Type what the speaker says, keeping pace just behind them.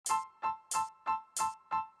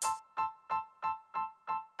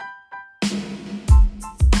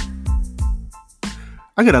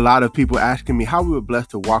I get a lot of people asking me how we were blessed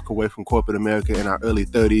to walk away from corporate America in our early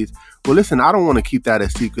 30s. Well, listen, I don't want to keep that a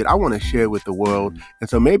secret. I want to share it with the world. And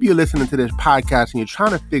so maybe you're listening to this podcast and you're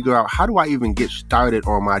trying to figure out, how do I even get started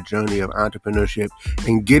on my journey of entrepreneurship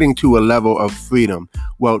and getting to a level of freedom?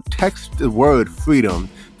 Well, text the word freedom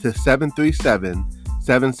to 737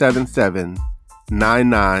 777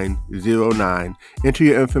 9909. Enter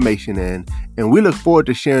your information in, and we look forward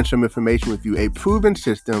to sharing some information with you. A proven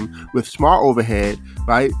system with small overhead,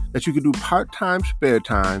 right? That you can do part-time, spare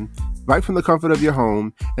time, right from the comfort of your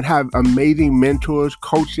home, and have amazing mentors,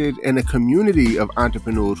 coaches, and a community of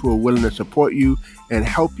entrepreneurs who are willing to support you and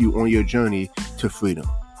help you on your journey to freedom.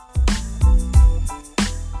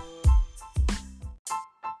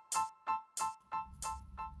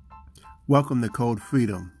 Welcome to Code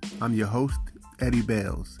Freedom. I'm your host, Eddie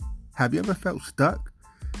Bales. Have you ever felt stuck?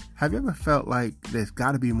 Have you ever felt like there's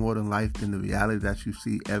got to be more than life than the reality that you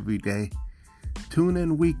see every day? Tune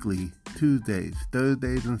in weekly, Tuesdays,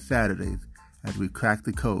 Thursdays, and Saturdays as we crack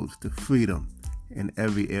the codes to freedom in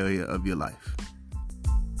every area of your life.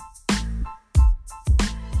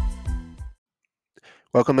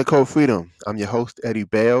 Welcome to Code Freedom. I'm your host, Eddie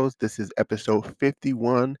Bales. This is episode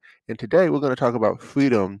 51, and today we're going to talk about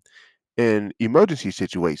freedom in emergency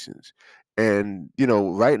situations. And,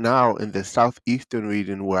 right now in the southeastern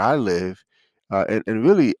region where I live, and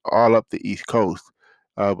really all up the East Coast,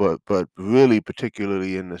 but really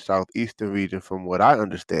particularly in the southeastern region, from what I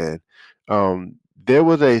understand, there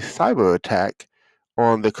was a cyber attack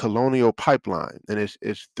on the Colonial Pipeline, and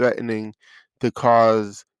it's threatening to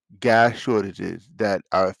cause gas shortages that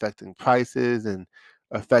are affecting prices and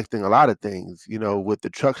affecting a lot of things. With the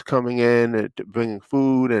trucks coming in and bringing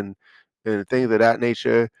food and things of that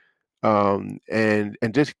nature, and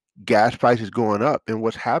just gas prices going up. And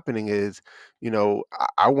what's happening is,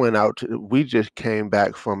 I went out we just came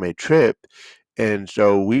back from a trip, and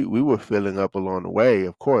so we were filling up along the way,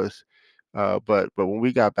 of course. But when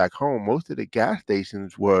we got back home, most of the gas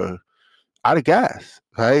stations were out of gas,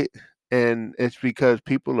 right? And it's because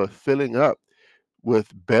people are filling up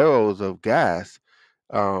with barrels of gas,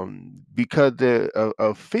 because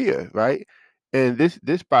of fear, right? And this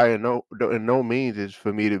by in no means is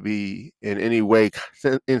for me to be in any way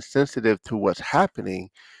insensitive to what's happening,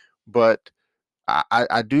 but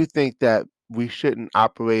I do think that we shouldn't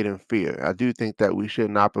operate in fear. I do think that we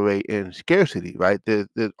shouldn't operate in scarcity, right? There's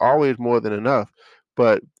always more than enough,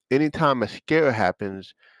 but anytime a scare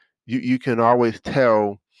happens, you can always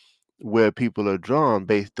tell where people are drawn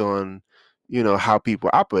based on, how people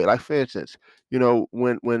operate. Like, for instance,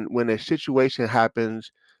 when a situation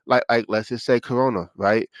happens, like let's just say Corona,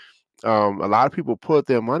 right? A lot of people put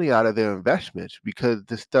their money out of their investments because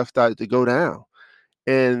the stuff started to go down,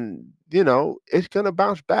 and it's gonna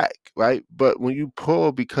bounce back, right? But when you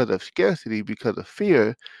pull because of scarcity, because of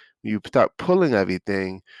fear, you start pulling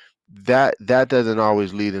everything. That doesn't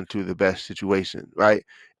always lead into the best situation, right?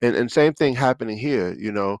 And same thing happening here.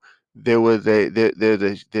 There's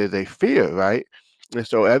a fear, right? And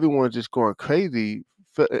so everyone's just going crazy,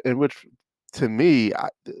 in which, to me,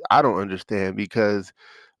 I don't understand, because,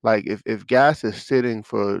 like, if gas is sitting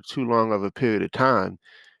for too long of a period of time,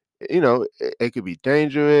 it could be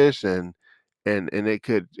dangerous, and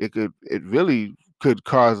it really could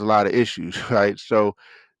cause a lot of issues, right? So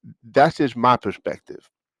that's just my perspective.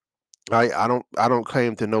 I don't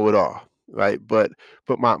claim to know it all, right? But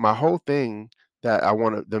my whole thing,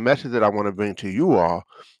 the message that I want to bring to you all,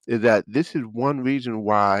 is that this is one reason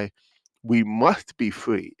why we must be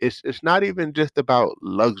free. It's not even just about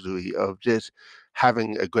luxury of just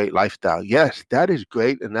having a great lifestyle. Yes, that is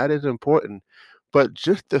great and that is important, but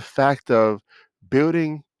just the fact of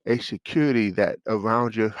building a security that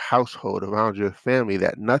around your household, around your family,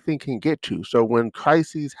 that nothing can get to. So when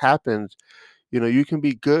crises happens, you can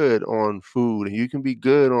be good on food, and you can be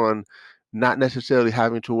good on not necessarily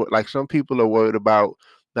having to work. Like, some people are worried about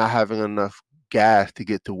not having enough gas to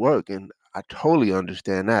get to work, and I totally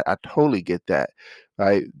understand that. I totally get that,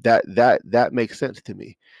 right? That makes sense to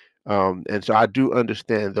me. And so I do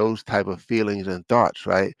understand those type of feelings and thoughts,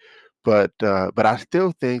 right? But I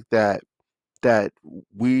still think that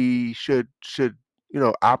we should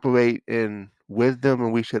operate in wisdom,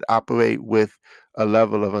 and we should operate with a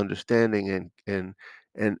level of understanding, and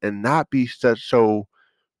not be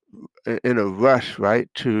in a rush, right?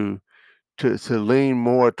 To lean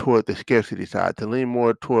more toward the scarcity side, to lean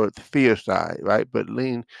more toward the fear side, right? But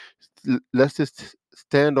let's just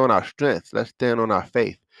stand on our strength. Let's stand on our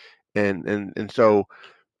faith. And so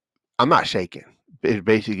I'm not shaking, is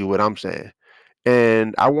basically what I'm saying.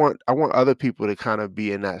 And I want other people to kind of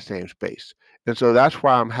be in that same space. And so that's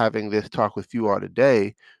why I'm having this talk with you all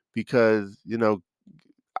today, because,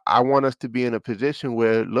 I want us to be in a position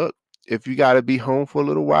where, look, if you got to be home for a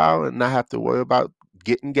little while and not have to worry about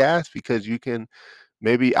getting gas because you can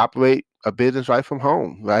maybe operate a business right from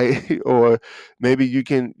home, right? Or maybe you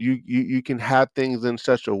can have things in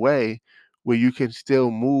such a way where you can still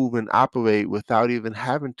move and operate without even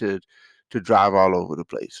having to drive all over the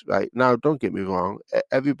place, right? Now, don't get me wrong.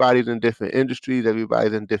 Everybody's in different industries.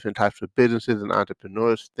 Everybody's in different types of businesses and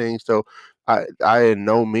entrepreneurs things. So I in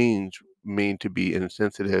no means mean to be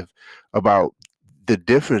insensitive about the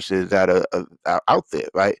differences that are out there,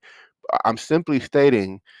 right? I'm simply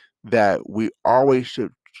stating that we always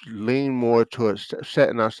should lean more towards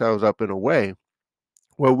setting ourselves up in a way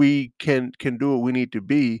where we can do what we need to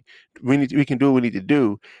be. We can do what we need to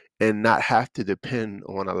do and not have to depend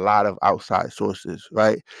on a lot of outside sources,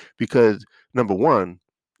 right? Because number one,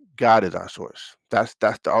 God is our source. That's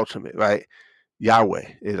the ultimate, right? Yahweh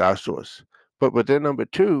is our source. But then number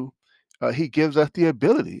two, he gives us the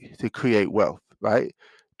ability to create wealth, right?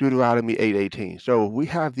 Deuteronomy 8:18. So if we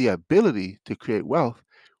have the ability to create wealth,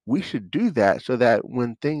 we should do that so that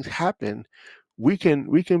when things happen, we can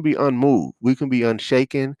be unmoved, we can be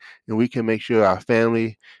unshaken, and we can make sure our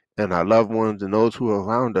family and our loved ones and those who are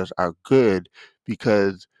around us are good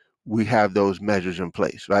because we have those measures in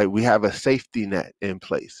place, right? We have a safety net in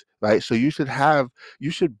place, right? So you should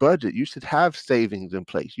budget, you should have savings in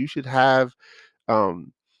place, you should have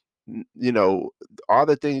um you know, all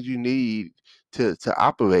the things you need to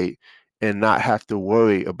operate and not have to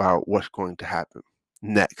worry about what's going to happen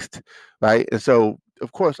next, right? And so,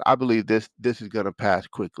 of course, I believe this is going to pass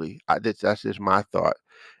quickly. That's just my thought.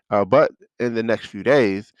 But in the next few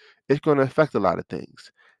days, it's going to affect a lot of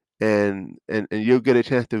things, and you'll get a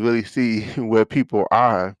chance to really see where people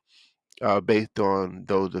are based on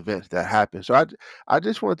those events that happen. So I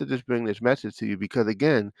just wanted to just bring this message to you because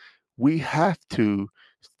again, we have to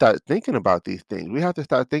start thinking about these things. We have to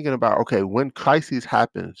start thinking about, okay, when crisis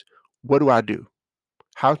happens, what do I do?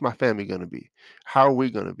 How's my family going to be? How are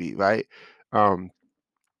we going to be? Right? Um,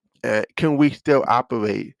 can we still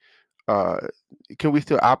operate uh,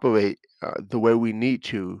 the way we need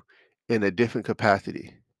to in a different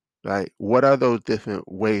capacity, right? What are those different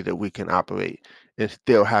ways that we can operate and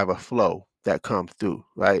still have a flow that comes through,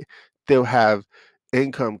 right? Still have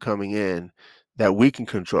income coming in that we can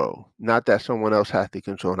control, not that someone else has to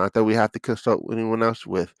control, not that we have to consult with anyone else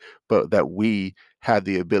with, but that we have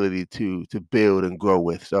the ability to build and grow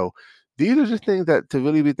with. So these are just things that to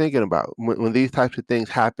really be thinking about when these types of things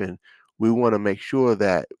happen. We want to make sure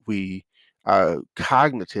that we are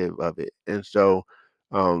cognitive of it. And so,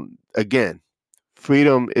 again,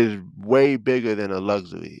 freedom is way bigger than a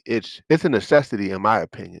luxury. It's a necessity, in my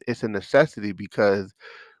opinion. It's a necessity because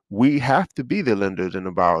we have to be the lenders and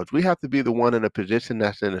the borrowers. We have to be the one in a position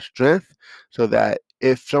that's in a strength, so that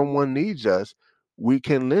if someone needs us, we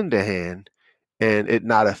can lend a hand and it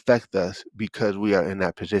not affect us because we are in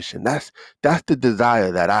that position. That's the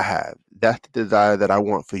desire that I have. That's the desire that I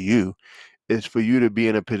want for you, is for you to be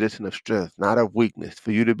in a position of strength, not of weakness,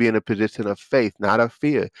 for you to be in a position of faith, not of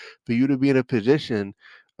fear, for you to be in a position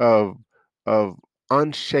of of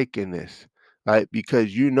unshakenness, right?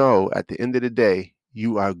 Because you know at the end of the day,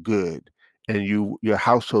 you are good and your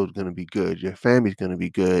household's gonna be good, your family's gonna be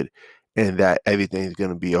good, and that everything's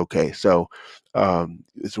gonna be okay. So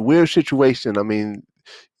it's a weird situation. I mean,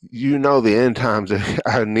 you know the end times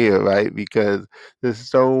are near, right? Because there's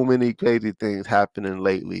so many crazy things happening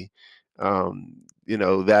lately,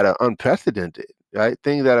 that are unprecedented, right?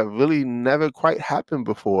 Things that have really never quite happened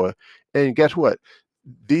before. And guess what?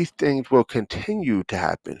 These things will continue to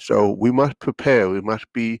happen. So we must prepare. We must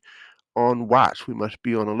be on watch. We must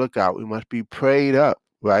be on the lookout. We must be prayed up,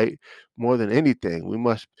 right? More than anything, we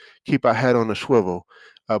must keep our head on the swivel.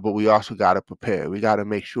 But we also got to prepare. We got to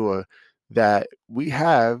make sure that we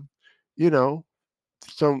have, you know,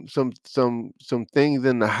 some things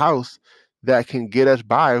in the house that can get us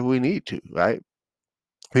by if we need to, right?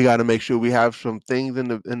 We got to make sure we have some things in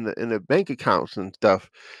the bank accounts and stuff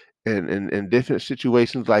and different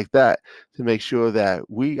situations like that to make sure that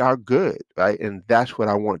we are good, right? And that's what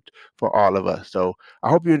I want for all of us. So I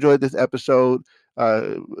hope you enjoyed this episode.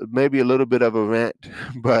 Uh, Maybe a little bit of a rant,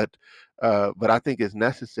 but I think it's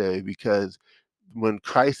necessary because when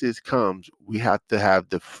crisis comes, we have to have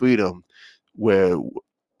the freedom where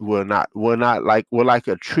we're like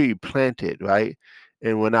a tree planted, right?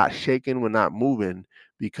 And we're not shaking, we're not moving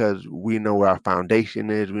because we know where our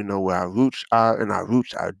foundation is, we know where our roots are, and our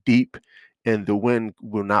roots are deep, and the wind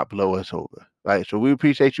will not blow us over. Right. So we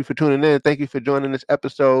appreciate you for tuning in. Thank you for joining this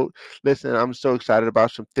episode. Listen, I'm so excited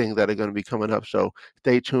about some things that are going to be coming up. So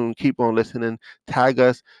stay tuned, keep on listening, tag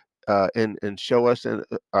us, and show us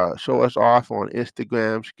off on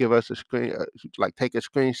Instagram. Give us a screen, like take a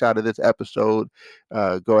screenshot of this episode.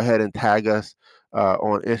 Go ahead and tag us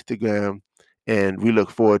on Instagram, and we look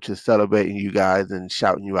forward to celebrating you guys and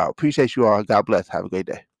shouting you out. Appreciate you all. God bless. Have a great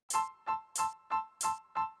day.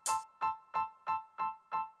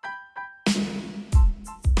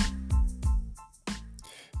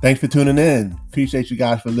 Thanks for tuning in. Appreciate you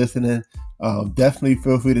guys for listening. Definitely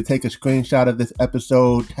feel free to take a screenshot of this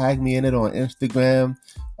episode, tag me in it on Instagram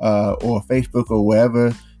or Facebook or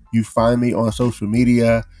wherever you find me on social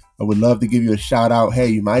media. I would love to give you a shout out. Hey,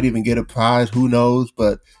 you might even get a prize. Who knows?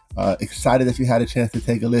 But excited that you had a chance to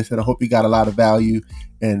take a listen. I hope you got a lot of value.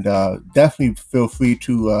 And definitely feel free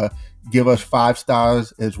to give us 5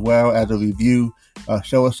 stars as well as a review.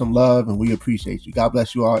 Show us some love, and we appreciate you. God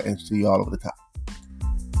bless you all, and see you all over the top.